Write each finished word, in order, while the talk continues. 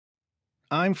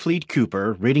I'm Fleet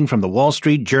Cooper, reading from the Wall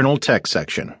Street Journal tech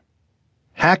section.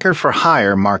 Hacker for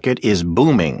hire market is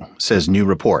booming, says new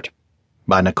report.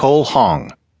 By Nicole.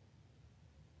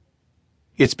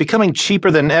 It's becoming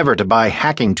cheaper than ever to buy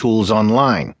hacking tools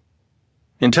online.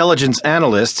 Intelligence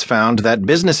analysts found that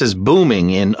business is booming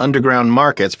in underground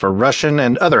markets for Russian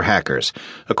and other hackers,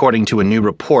 according to a new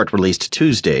report released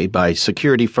Tuesday by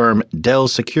security firm Dell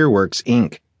SecureWorks,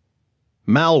 Inc.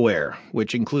 Malware,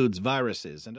 which includes viruses and